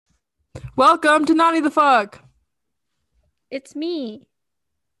Welcome to Naughty the Fuck. It's me,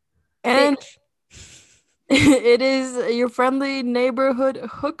 And bitch. it is your friendly neighborhood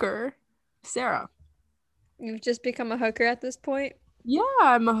hooker, Sarah. You've just become a hooker at this point. Yeah,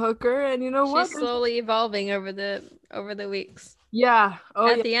 I'm a hooker, and you know what? She's slowly evolving over the weeks. Yeah. Oh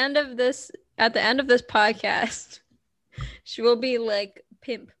At yeah. the end of this at the end of this podcast, she will be like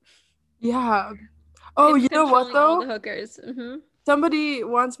pimp. Yeah. Oh, Pimp you know what controlling all though? the hookers. Somebody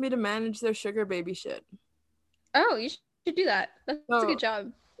wants me to manage their sugar baby shit. Oh, you should do that. That's a good So,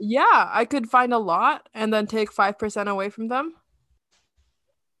 job. yeah, I could find a lot and then take 5% away from them.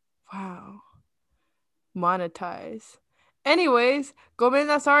 Wow. Monetize. Anyways,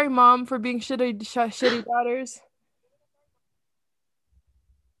 Gomena, sorry, mom, for being shitty daughters.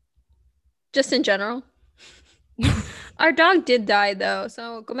 Just in general. Our dog did die though,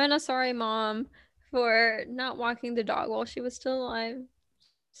 so Gomena, sorry, mom, for not walking the dog while she was still alive.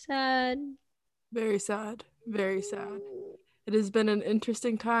 Sad. Very sad. Very sad. It has been an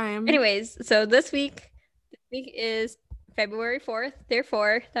interesting time. Anyways, so this week is February 4th.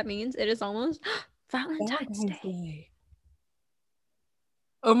 Therefore, that means it is almost Valentine's Valentine's Day. Day.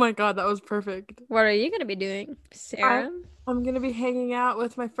 Oh my God, that was perfect. What are you going to be doing, I Sarah? I'm gonna be hanging out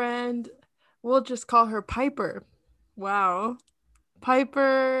with my friend. We'll just call her Piper. Wow.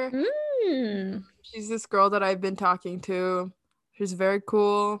 Piper. Mm. She's this girl that I've been talking to. She's very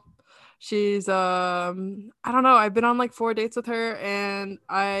cool. She's I don't know, I've been on like 4 dates with her and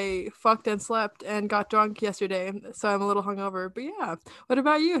I fucked and slept and got drunk yesterday, so I'm a little hungover. But yeah. What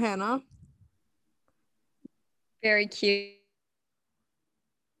about you, Hannah? Very cute.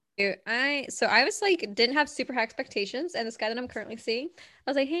 I was like didn't have super high expectations, and this guy that I'm currently seeing, I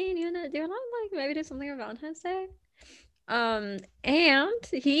was like, hey, do you wanna like maybe do something on Valentine's Day? And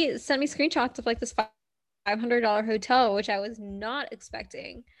he sent me screenshots of like this $500 hotel, which I was not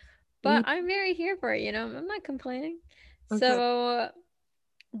expecting. Mm, But I'm very here for it, I'm not complaining. okay. So,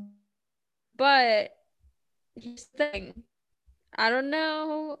 but here's the thing. I don't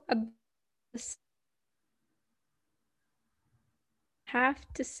know. Have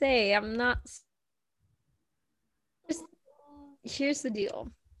to say, I'm not. Just, here's the deal.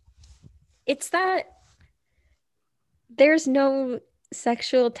 It's that there's no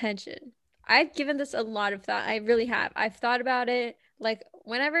sexual tension. I've given this a lot of thought. I really have. I've thought about it. Like,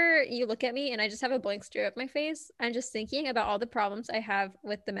 whenever you look at me and I just have a blank stare at my face, I'm just thinking about all the problems I have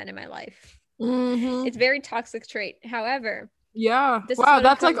with the men in my life. Mm-hmm. It's very toxic trait. However, Yeah. this is Wow, what I've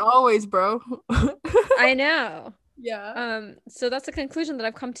that's like come. always, bro. I know. Yeah. So that's the conclusion that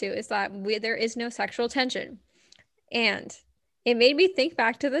I've come to is that there is no sexual tension. And it made me think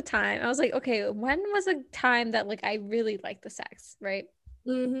back to the time. I was like, okay, when was a time that like I really liked the sex, right?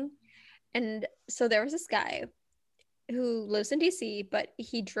 Mm-hmm. And so there was this guy who lives in DC, but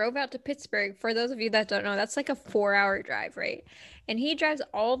he drove out to Pittsburgh. For those of you that don't know, that's like a 4 hour drive, right? And he drives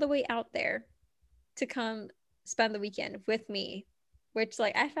all the way out there to come spend the weekend with me, which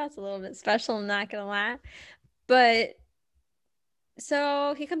like I felt a little bit special, I'm not gonna lie. But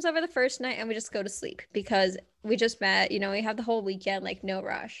so he comes over the first night and we just go to sleep because we just met, we have the whole weekend, like no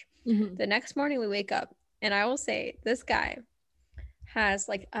rush. Mm-hmm. The next morning we wake up and I will say this guy has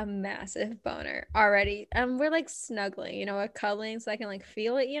like a massive boner already. And we're like snuggling, we're cuddling so I can like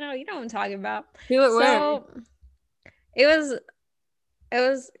feel it, you know what I'm talking about. Feel it where? So it was it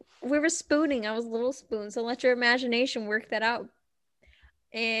was we were spooning. I was a little spoon. So let your imagination work that out.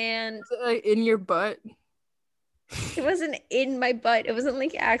 And Is it, like, in your butt? it wasn't in my butt. It wasn't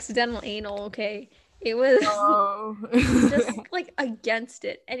like accidental anal, okay? It was Oh. just like against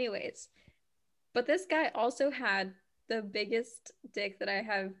it. Anyways, but this guy also had the biggest dick that I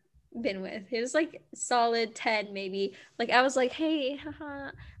have been with. He was like solid 10 maybe. Like I was like, "Hey,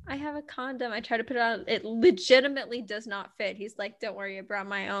 haha, I have a condom." I try to put it on. It legitimately does not fit. He's like, "Don't worry, I brought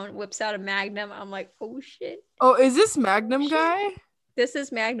my own." Whips out a Magnum. I'm like, "Oh shit. Oh, is this Oh Magnum shit." guy? This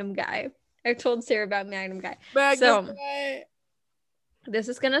is Magnum guy. I told Sarah about Magnum guy. Magnum So, guy. this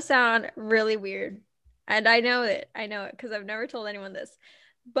is going to sound really weird. And I know it. I know it because I've never told anyone this.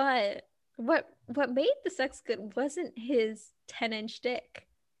 But what made the sex good wasn't his 10-inch dick.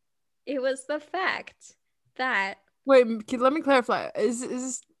 It was the fact that Wait, let me clarify.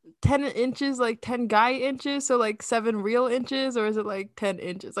 Is 10 inches like 10 guy inches, so like 7 real inches, or is it like 10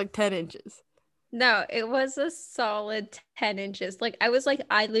 inches, like 10 inches? no, it was a solid 10 inches. Like I was like,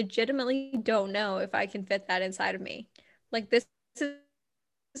 I legitimately don't know if I can fit that inside of me. Like this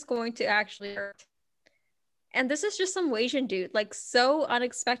is going to actually hurt. And this is just some Asian dude, like so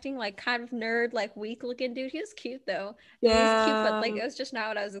unexpected, like kind of nerd, like weak looking dude. He was cute though. I mean, he's cute, but like Yeah, it was just not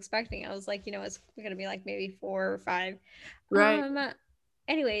what I was expecting. I was like, it's gonna be like maybe 4 or 5. right. Um,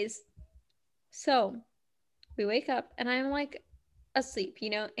 anyways, So we wake up and I'm like asleep,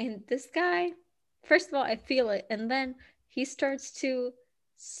 and this guy, first of all, I feel it. And then he starts to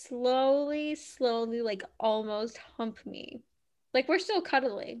slowly, like almost hump me. Like we're still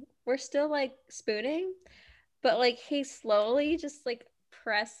cuddling, we're still like spooning, but like he slowly just like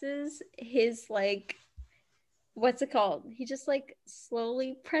presses his like, what's it called? He just like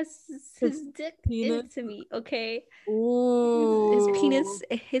slowly presses His his dick penis. into me, okay? His Ooh. penis,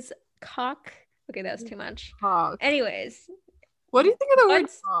 his cock. Okay, that was too much. Cock. Anyways, What do you think of the word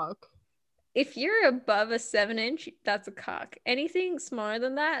what's cock? if you're above a 7 inch, that's a cock. Anything smaller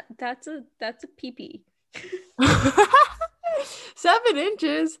than that, that's a pee-pee. 7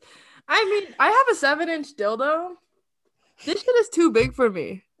 inches. I mean, I have a 7 inch dildo. This shit is too big for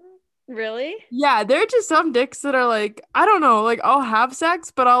me. Really? Yeah, there are just some dicks that are like, I don't know, like I'll have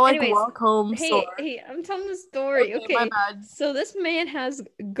sex, but I'll like Anyways, walk home hey, sore. hey, I'm telling the story. Okay, my Okay. bad. So this man has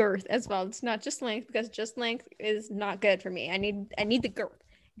girth as well. It's not just length because just length is not good for me. I need the girth.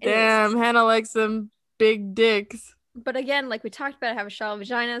 Anyways, Damn, Hannah likes some big dicks. but again, like we talked about, I have a shallow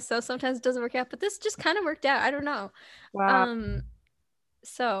vagina, so sometimes it doesn't work out, but this just kind of worked out. I don't know. Wow. Um,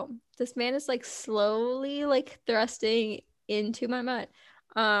 so this man is like slowly like thrusting into my butt.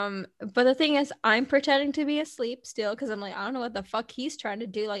 But the thing is, I'm pretending to be asleep still because I'm like, I don't know what the fuck he's trying to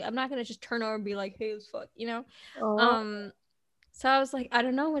do. Like, I'm not gonna just turn over and be like, hey, as fuck, you know? Oh. Um, so I was like, I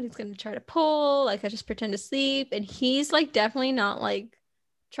don't know what he's gonna try to pull. Like, I just pretend to sleep, and he's like definitely not like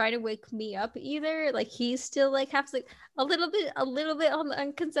trying to wake me up either. Like, he's still like has like a little bit on the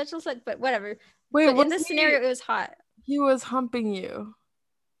unconsensual side, but whatever. Wait, But in was this scenario, it was hot. he was humping you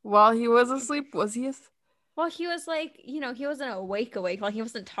while he was asleep? Was he? Well, he was like, he wasn't awake, like he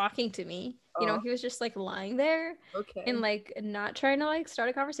wasn't talking to me. Oh, He was just like lying there and okay. like not trying to like start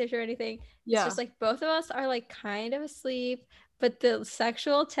a conversation or anything. It's Yeah. just like both of us are like kind of asleep, but the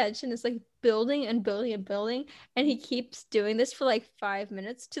sexual tension is like building and building and building. And he keeps doing this for like 5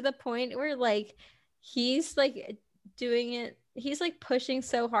 minutes to the point where like he's like doing it, he's like pushing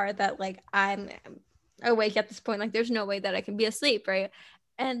so hard that like I'm awake at this point. Like there's no way that I can be asleep, right?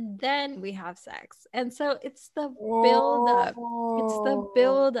 And then we have sex. And so it's the build up. It's the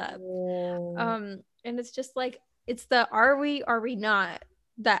build up. Oh. And it's just like it's the are we not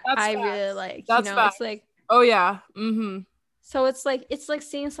that That's I really facts. like, That's it's facts. like Oh yeah. Mm-hmm. so it's like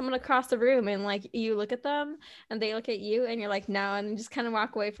seeing someone across the room and like you look at them and they look at you and you're like no, and you just kind of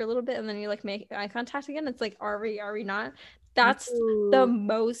walk away for a little bit and then you like make eye contact again. It's like are we not? That's the Ooh.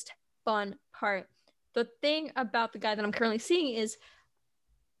 most fun part. The thing about the guy that I'm currently seeing is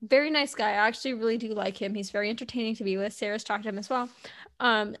very nice guy. I actually really do like him. He's very entertaining to be with. Sarah's talked to him as well.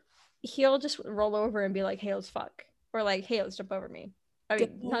 Um, he'll just roll over and be like, "Hey, let's fuck," or like, "Hey, let's jump over me." I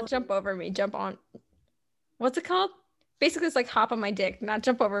mean, not Damn. jump over me, jump on. What's it called? Basically, it's like hop on my dick, not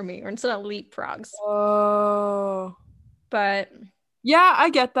jump over me, or instead of leapfrogs. Oh. But Yeah, I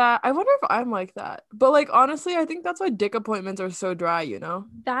get that. I wonder if I'm like that. But like honestly, I think that's why dick appointments are so dry, you know?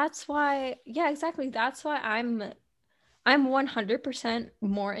 that's why, yeah, exactly. That's why I'm 100%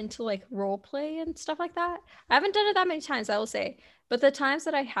 more into like role play and stuff like that. I haven't done it that many times, I will say, but the times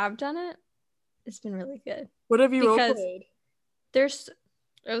that I have done it, it's been really good What have you role because played? there's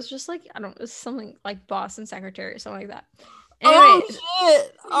it was just like I don't it was something like boss and secretary or something like that. Oh Anyways,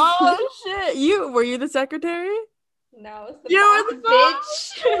 shit. Oh shit. You were you the secretary? no, it's the You boss, were the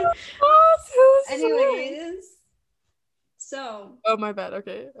boss. bitch. Boss. Who's saying? Anyways, so Oh my bad.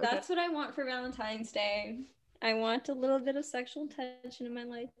 Okay. Okay. that's what I want for Valentine's Day. I want a little bit of sexual tension in my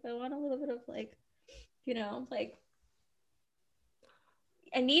life. I want a little bit of like, like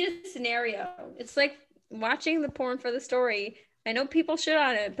I need a scenario. It's like watching the porn for the story. I know people shit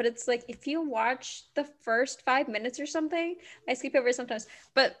on it, but it's like if you watch the first 5 minutes or something, I skip over it sometimes.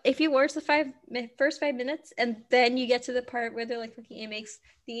 But if you watch the first 5 minutes and then you get to the part where they're like fucking, it makes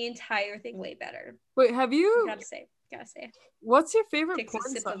the entire thing way better. Wait, have you Gotta say. what's your favorite Takes a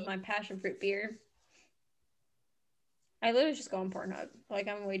porn sip site? of my passion fruit beer. I literally just go on Pornhub. Like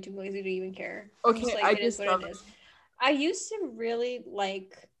I'm way too lazy to even care. I'm Okay, just like I it is just what love it it. is. I used to really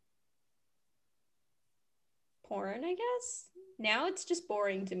like porn, I guess. Now it's just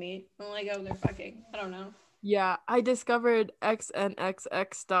boring to me. I'm like, oh, they're fucking. I don't know. Yeah, I discovered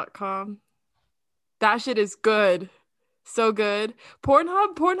xnxx.com. That shit is good. So good.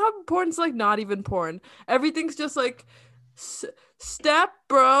 Pornhub, porn's like not even porn. Everything's just like step,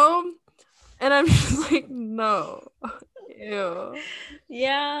 bro. And I'm just like, no. Ew.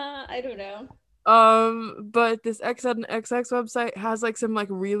 Yeah, I don't know. But this XNXX website has like some like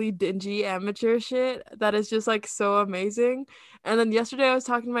really dingy amateur shit that is just like so amazing. And then yesterday I was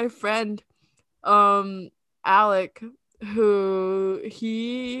talking to my friend, um, Alec, who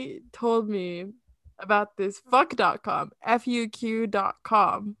he told me about this fuck.com,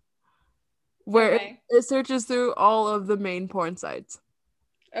 fuq.com, where Okay. it searches through all of the main porn sites,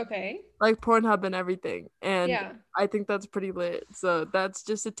 Okay. like Pornhub and everything. And Yeah. I think that's pretty lit. So that's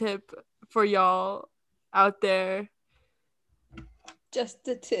just a tip for y'all out there. Just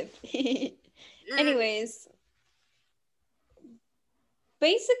a tip. Anyways,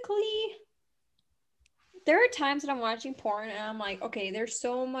 basically, there are times that I'm watching porn and I'm like, okay, there's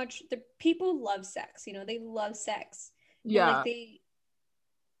so much. The people love sex, they love sex, and like Yeah, they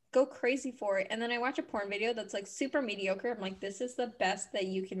go crazy for it. And then I watch a porn video that's like super mediocre. I'm like, this is the best that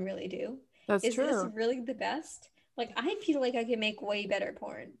you can really do. that's Is this true. really the best? Like, I feel like I can make way better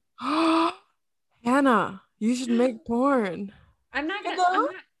porn. Hannah, you should make porn. You I'm know?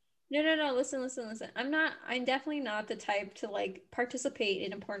 not, no, no, no, listen. I'm definitely not the type to like participate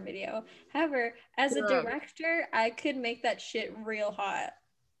in a porn video. However, as a Yeah. director, I could make that shit real hot.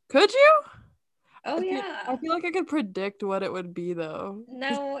 Could you? Oh, I yeah. feel like I could predict what it would be though.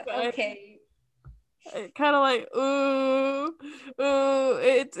 No, okay. Kind of like, ooh,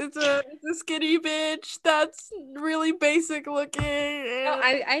 it's a skinny bitch that's really basic looking. No,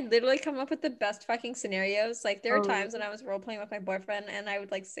 I literally come up with the best fucking scenarios. Like there are Oh, times when really? I was role playing with my boyfriend and I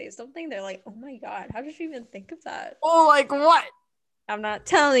would like say something. They're like, "Oh my God, how did you even think of that?" Oh, like what? I'm not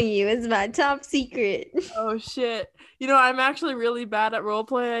telling you. It's my top secret. Oh shit. I'm actually really bad at role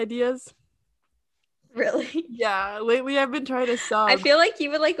play ideas. Really? Yeah, lately I've been trying to I sub. feel like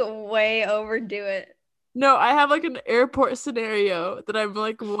you would like way overdo it. No, I have like an airport scenario that I'm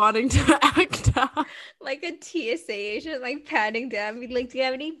like wanting to act out. Like a TSA agent, like patting down, be like, "Do you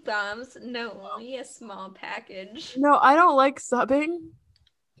have any bombs?" No, only a small package. No, I don't like subbing,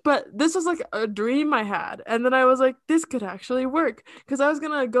 but this was like a dream I had. And then I was like, this could actually work because I was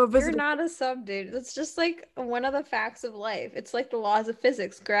gonna go You're visit. not a sub, dude. That's just like one of the facts of life. It's like the laws of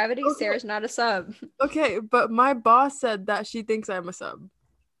physics. Gravity, Okay, Sarah's not a sub. okay, but my boss said that she thinks I'm a sub,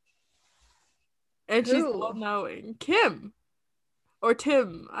 and she's all Who? knowing. Kim or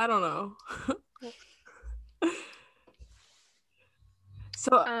Tim, I don't know.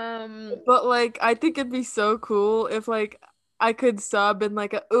 So, Um, but like, I think it'd be so cool if like I could sub and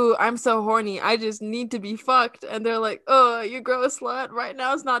like, ooh, I'm so horny. I just need to be fucked. And they're like, oh, you gross slut. Right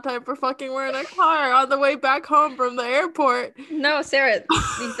now it's not time for fucking. We're in a car on the way back home from the airport. no, Sarah,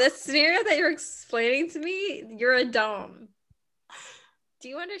 the scenario that you're explaining to me, you're a dom. Do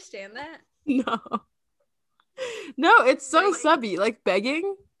you understand that? No. No, it's so Like, subby, like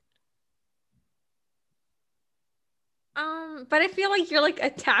begging. but I feel like you're like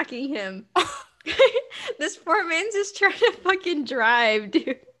attacking him. This poor man's just trying to fucking drive,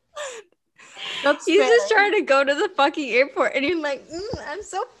 dude. That's He's fair. just trying to go to the fucking airport, and you're like, I'm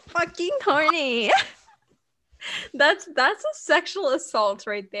so fucking horny. That's a sexual assault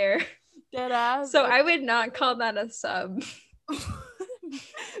right there. Dead ass. So I would not call that a sub.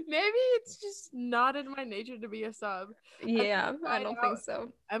 Maybe it's just not in my nature to be a sub. Yeah, I don't think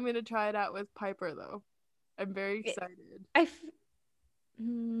so. I'm gonna try it out with Piper though. I'm very excited. I.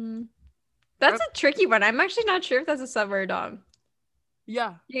 That's a tricky one. I'm actually not sure if that's a sub or a dom.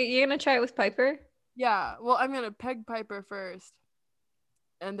 Yeah. You're gonna try it with Piper? Yeah. Well, I'm gonna peg Piper first.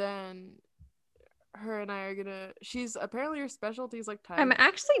 And then her and I are gonna she's apparently her specialty is like I'm time.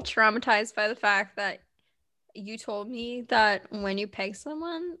 actually traumatized by the fact that you told me that when you peg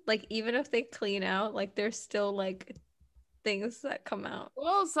someone, like even if they clean out, like there's still like things that come out.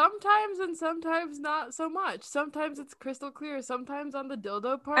 Well, sometimes and sometimes not so much. Sometimes it's crystal clear. Sometimes on the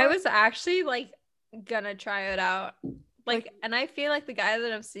dildo part. I was actually like gonna try it out. Like And I feel like the guy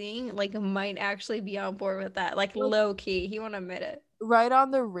that I'm seeing like might actually be on board with that. Like low key. He won't admit it. right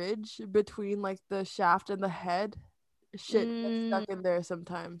on the ridge between like the shaft and the head, shit gets Mm, stuck in there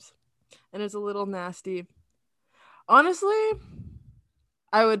sometimes. And it's a little nasty. Honestly,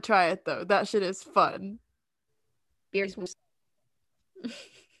 I would try it though. That shit is fun. beers.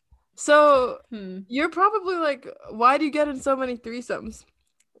 So Hmm. you're probably like, why do you get in so many threesomes?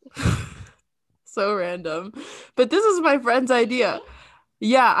 So random. But this is my friend's idea.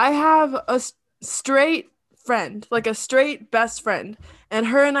 Yeah, I have a straight friend, like a straight best friend. And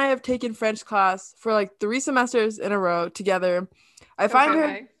her and I have taken French class for like 3 semesters in a row together. I find her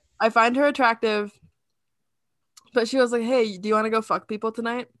Okay. I find her attractive, but she was like, "Hey, do you want to go fuck people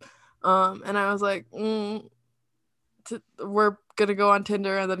tonight?" And I was like, we're gonna go on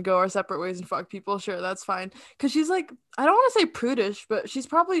Tinder and then go our separate ways and fuck people. Sure, that's fine. Cause she's like, I don't want to say prudish, but she's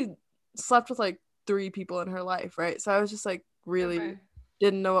probably slept with like 3 people in her life, right? So I was just like, really Okay.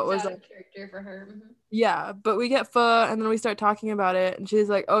 didn't know what It's was out up. of character for her. Yeah, but we get pho and then we start talking about it, and she's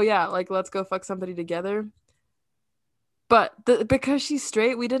like, "Oh yeah, like let's go fuck somebody together." But because she's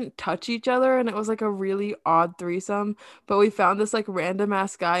straight, we didn't touch each other, and it was like a really odd threesome. But we found this like random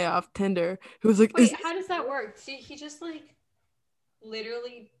ass guy off Tinder who was like, Wait, how does that work? See, he just like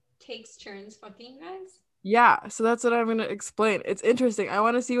literally takes turns fucking guys? Yeah, so that's what I'm gonna explain. It's interesting. I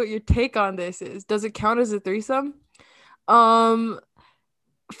want to see what your take on this is. Does it count as a threesome? Um,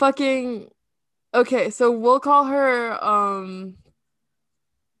 fucking okay, so we'll call her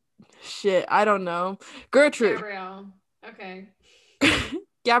shit, I don't know. Gertrude. Gabrielle. Okay.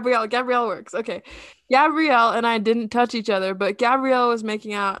 Gabrielle works. Okay. Gabrielle and I didn't touch each other, but Gabrielle was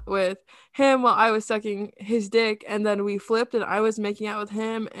making out with him while I was sucking his dick, and then we flipped and I was making out with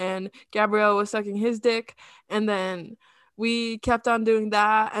him and Gabrielle was sucking his dick, and then we kept on doing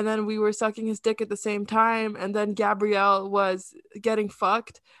that, and then we were sucking his dick at the same time, and then Gabrielle was getting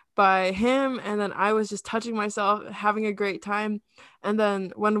fucked by him, and then I was just touching myself, having a great time. And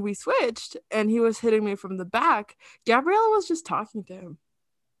then when we switched and he was hitting me from the back, Gabrielle was just talking to him.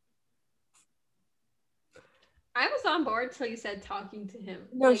 I was on board till you said talking to him.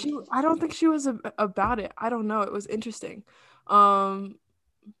 No, like, I don't think she was about it. I don't know. It was interesting. But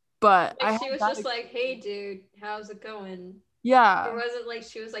like she was just like, "Hey, dude, how's it going?" Yeah. Or was it like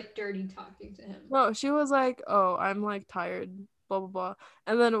she was like dirty talking to him? No, she was like, "Oh, I'm like tired, blah blah blah."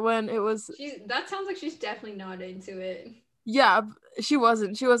 And then when it was, that sounds like she's definitely not into it. yeah, she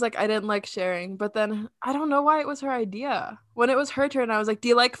wasn't. She was like, I didn't like sharing. But then I don't know why it was her idea. When it was her turn, I was like, do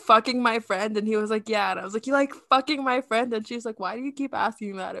you like fucking my friend? And he was like, yeah. And I was like, you like fucking my friend? And she's like, why do you keep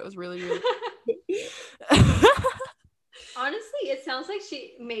asking that? It was really, really. Honestly, it sounds like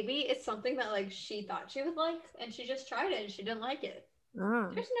maybe it's something that like she thought she would like and she just tried it and she didn't like it.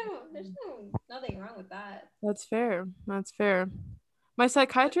 There's nothing wrong with that. That's fair. That's fair. My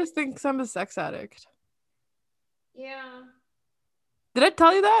psychiatrist thinks I'm a sex addict. Yeah. Did I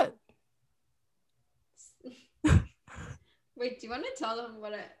tell you that? Wait, do you want to tell them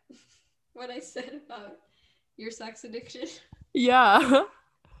what I said about your sex addiction? Yeah.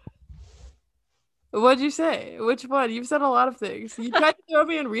 What'd you say? Which one? You've said a lot of things. You tried to throw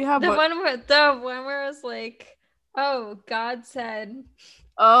me in rehab. the one where I was like, oh, God said.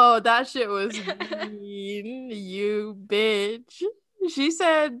 Oh, that shit was mean, you bitch. She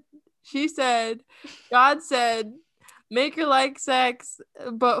said, God said, make her like sex,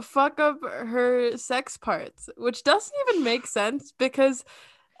 but fuck up her sex parts, which doesn't even make sense because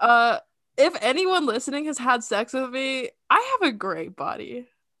if anyone listening has had sex with me, I have a great body.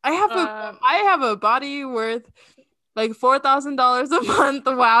 I have a body worth like $4,000 a month.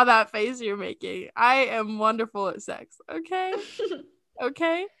 Wow, that face you're making. I am wonderful at sex. Okay.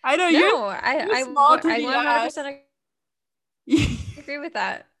 Okay. I know you're small to the 100% agree with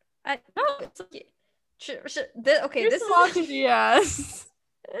that. No, it's like, okay, you're this small is to the ass.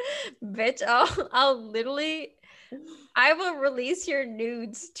 bitch. I will release your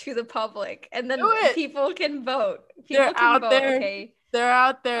nudes to the public, and then people can vote. They're out there. Okay, they're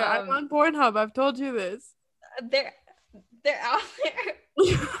out there. I'm on Pornhub. I've told you this. They're out there.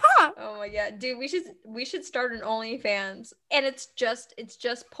 Oh my god, dude, we should start an OnlyFans, and it's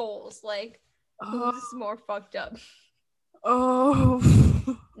just polls like who's more fucked up. Oh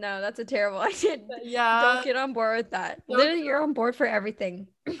no, that's a terrible idea. Yeah, don't get on board with that. Literally, you're on board for everything.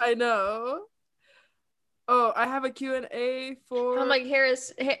 I know. Oh, I have a Q&A for. I'm like,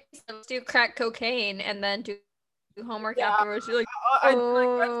 Harris, let's do crack cocaine and then do homework afterwards. You're like, I'm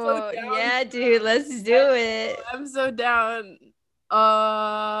so down. Yeah, dude, let's do it. I'm so down.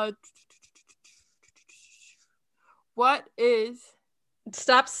 What is?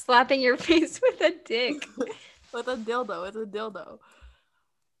 Stop slapping your face with a dick. With a dildo. It's a dildo.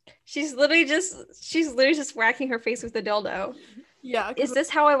 She's literally just whacking her face with a dildo. Yeah. Is this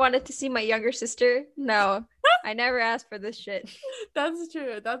how I wanted to see my younger sister? No. I never asked for this shit. That's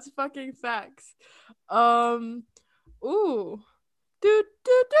true. That's fucking facts. Ooh. Do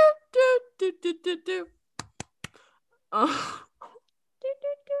do do do do do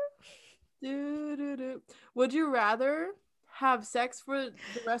do do. Would you rather have sex for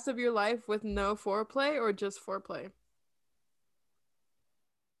the rest of your life with no foreplay or just foreplay?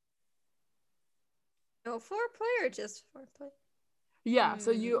 No foreplay or just foreplay? Yeah,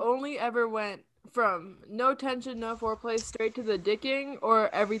 so you only ever went from no tension, no foreplay, straight to the dicking, or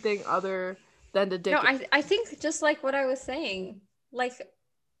everything other than the dicking? No, I think just like what I was saying, like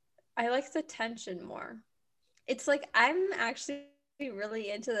I like the tension more. It's like I'm actually really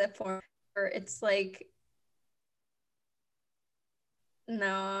into the form where it's like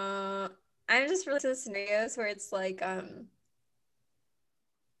no, I'm just really into the scenarios where it's like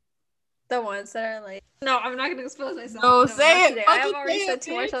the ones that are like no, I'm not gonna expose myself. No, say it. I have already said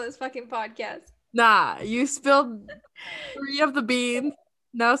too much on this fucking podcast. Nah, you spilled 3 of the beans.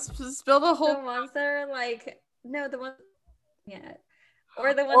 Now spill the The whole. ones that are like, no, the ones, yeah,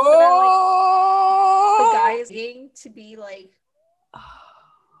 or the ones that are like, the guy Oh, is being to be like,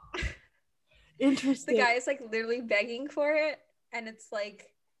 the interesting. guy is like literally begging for it, and it's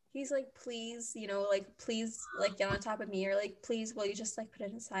like, he's like, please, like, please, like, get on top of me, or like, please, will you just like put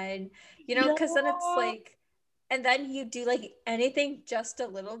it aside, Yeah. because then it's like, and then you do like anything just a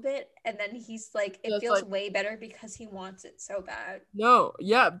little bit, and then he's like, it Just feels like way better because he wants it so bad. no,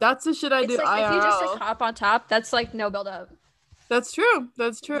 yeah, that's the shit I It's do like if you just like IRL. hop on top, that's like no build up. That's true.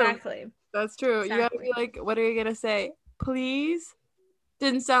 That's true. Exactly. That's true. You gotta be Exactly. like, what are you gonna say? Please?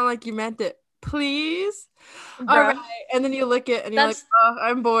 Didn't sound like you meant it. Please? All right. Bruh. And then you lick it and you're like, That's oh,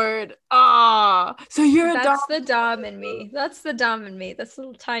 I'm bored. Ah. So you're a dom. that's the dom in me. That's the dom in me. That's a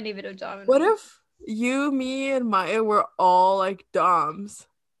little tiny bit of dom in What me. if you, me, and Maya were all like doms?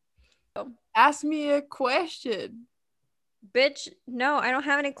 Oh. Ask me a question. Bitch, no, I don't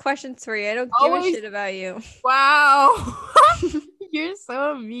have any questions for you. I don't give a Always. shit about you. Wow. You're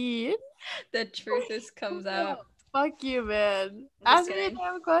so mean. The truth is comes out. Fuck you, man. I'm just Ask me a kidding.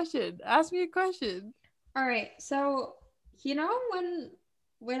 damn question. Ask me a question. All right. So,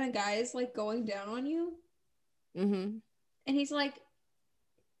 when a guy is like going down on you Mm-hmm. and he's like,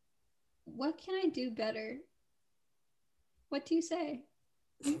 "What can I do better?" What do you say?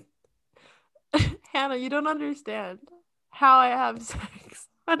 Hannah, you don't understand how I have sex.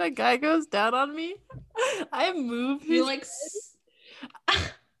 When a guy goes down on me, I move You his like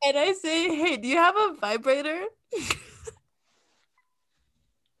and I say, "Hey, do you have a vibrator?"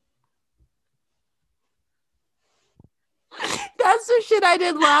 That's the shit I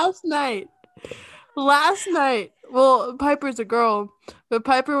did last night. Last night. Well, Piper's a girl, but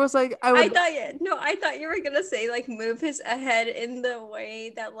Piper was like, I thought you were gonna say like move his head in the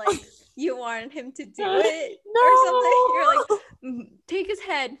way that like you wanted him to do it or something. You're like, No. take his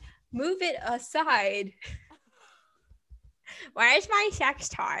head, move it aside. Where's my sex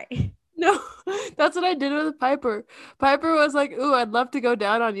toy? No, that's what I did with Piper. Piper was like, "Ooh, I'd love to go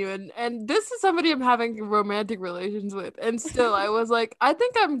down on you," and this is somebody I'm having romantic relations with, and still, I was like, "I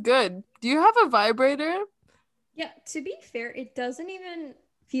think I'm good. Do you have a vibrator?" Yeah, to be fair, it doesn't even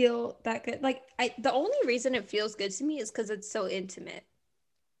feel that good. Like the only reason it feels good to me is because it's so intimate.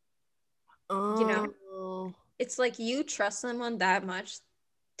 You know? Oh, It's like you trust someone that much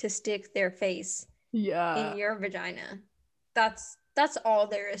to stick their face in yeah. your vagina. That's all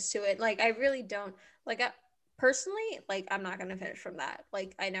there is to it. Like I really don't like I personally like I'm not gonna finish from that.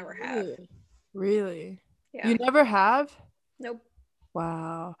 Like I never have. Really? Really? You Yeah. never have? Nope.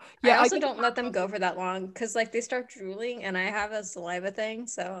 Wow. I Yeah, I also get don't let them go for that long because like they start drooling and I have a saliva thing,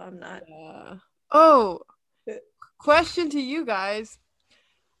 so I'm not. yeah. Oh, question to you guys.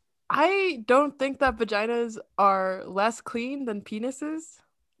 I don't think that vaginas are less clean than penises.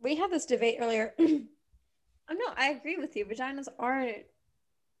 We had this debate earlier. Oh no, I agree with you. Vaginas aren't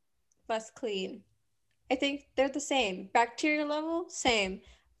less clean. I think they're the same. Bacteria level, same.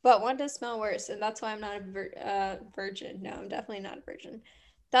 But one does smell worse, and that's why I'm not a virgin. No, I'm definitely not a virgin.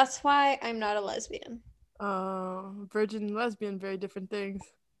 That's why I'm not a lesbian. Virgin and lesbian, very different things.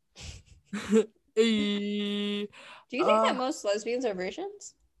 Eh, Do you think that uh, most lesbians are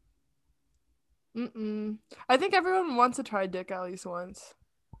virgins? mm-mm. I think everyone wants to try dick at least once.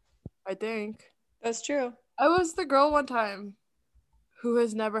 I think. That's true. I was the girl one time who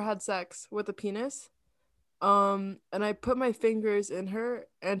has never had sex with a penis. And I put my fingers in her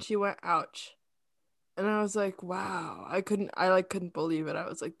and she went, ouch. And I was like, wow. I couldn't believe it. I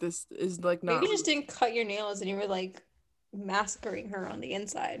was like, this is like Maybe not you just real. didn't cut your nails and you were like massacring her on the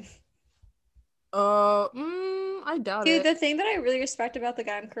inside. I doubt Dude, it. the thing that I really respect about the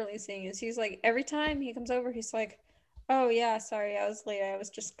guy I'm currently seeing is he's like, every time he comes over, he's like, oh yeah, sorry, I was late. I was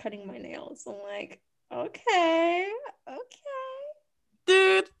just cutting my nails. I'm like, okay, okay.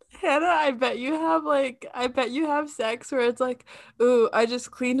 Dude, Hannah, I bet you have sex where it's like, ooh, I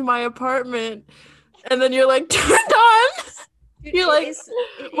just cleaned my apartment. And then you're like turned on. Dude, You're like, it is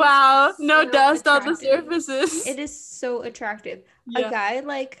wow, no so dust on the attractive. surfaces. It is so attractive. A Yeah. guy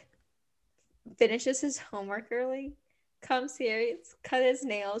like finishes his homework early, comes here, he's cut his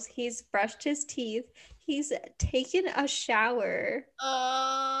nails, he's brushed his teeth, he's taken a shower,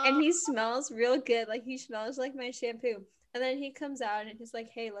 and Uh, he smells real good. Like he smells like my shampoo. And then he comes out and he's like,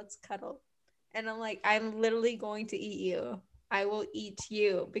 hey, let's cuddle. And I'm like, I'm literally going to eat you. I will eat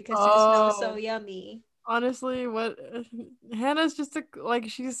you because you smell so oh, yummy. honestly, what Hannah's just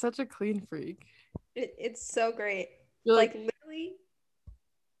she's such a clean freak. It's so great. You're Like like, literally,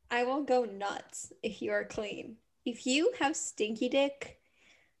 I will go nuts if you are clean. If you have stinky dick,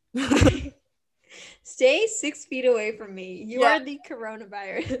 Stay 6 feet away from me. You Yeah. are the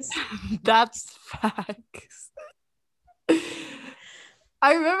coronavirus. That's facts.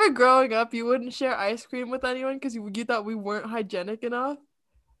 I remember growing up, you wouldn't share ice cream with anyone because you thought we weren't hygienic enough.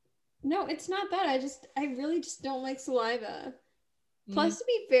 No, it's not that. I really just don't like saliva. Mm. Plus, to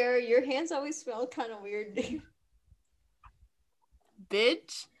be fair, your hands always smell kind of weird.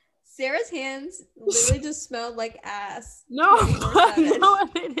 Bitch. Sarah's hands literally just smelled like ass. No, 24/7. no,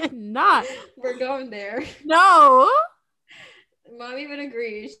 they did not. We're going there. No. Mom even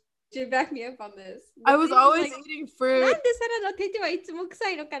agrees. She'd back me up on this. I was Literally, always she's like, eating fruit. なんでサラダの手ではいつも臭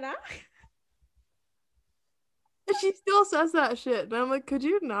いのかな? She still says that shit. And I'm like, could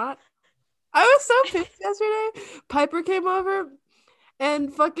you not? I was so pissed yesterday. Piper came over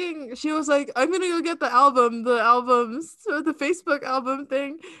and fucking, she was like, I'm gonna go get the albums, or the Facebook album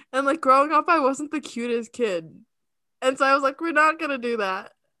thing. And like growing up, I wasn't the cutest kid. And so I was like, we're not gonna do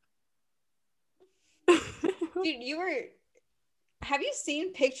that. Dude, have you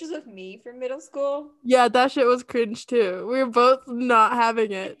seen pictures of me from middle school? Yeah, that shit was cringe too. We were both not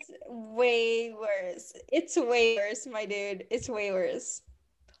having it. It's way worse. It's way worse, my dude. It's way worse.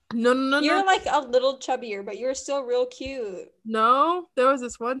 No. You're like a little chubbier, but you're still real cute. No, there was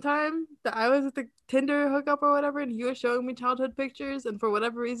this one time that I was at the Tinder hookup or whatever, and he was showing me childhood pictures, and for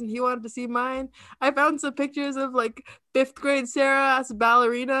whatever reason, he wanted to see mine. I found some pictures of like 5th grade Sarah as a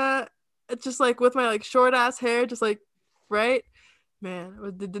ballerina, just like with my like short ass hair, just like, right? Man,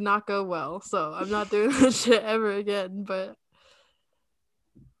 it did not go well. So I'm not doing this shit ever again. But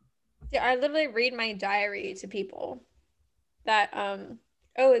Yeah, I literally read my diary to people. That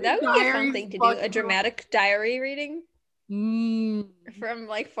oh, that would be a fun thing to do. A dramatic diary reading from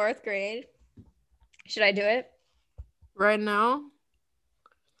like 4th grade. Should I do it right now?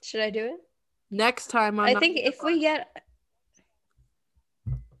 Should I do it next time? I think if we get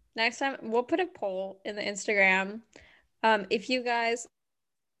next time, we'll put a poll in the Instagram. If you guys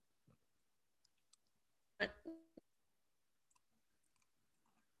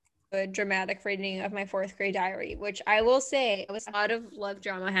a dramatic reading of my 4th grade diary, which I will say was a lot of love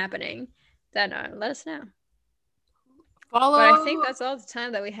drama happening, then let us know. But I think that's all the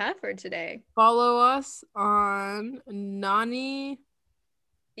time that we have for today. Follow us on Nani.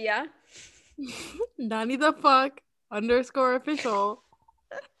 Yeah. Nani the fuck _official.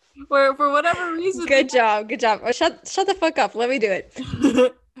 Where for whatever reason. Good job. Oh, shut the fuck up. Let me do it.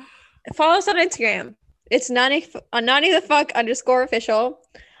 Follow us on Instagram. It's Nani the fuck _official.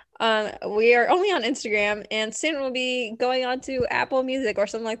 We are only on Instagram, and soon we'll be going on to Apple Music or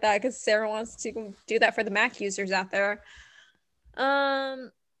something like that because Sarah wants to do that for the Mac users out there.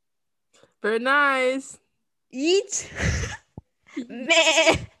 Very nice. Eat.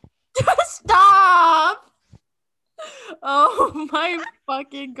 Meh. Stop. Oh my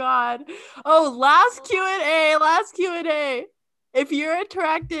fucking god. Oh, last Q&A. If you're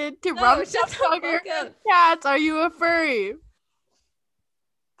attracted to Rum Tum Tugger cats, are you a furry?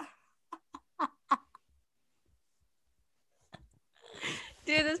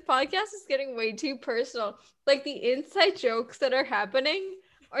 Dude, this podcast is getting way too personal. Like the inside jokes that are happening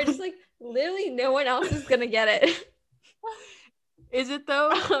are just like literally no one else is gonna get it. Is it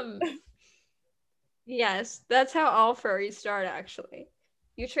though? Yes, that's how all furries start actually.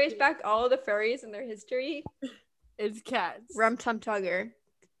 You trace back all of the furries and their history. It's cats. Rum Tum Tugger.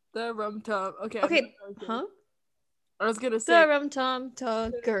 The Rum Tum. Okay. Huh? I was gonna say the Rum Tum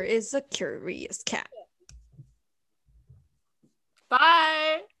Tugger is a curious cat.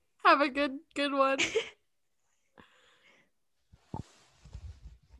 Bye. Have a good one.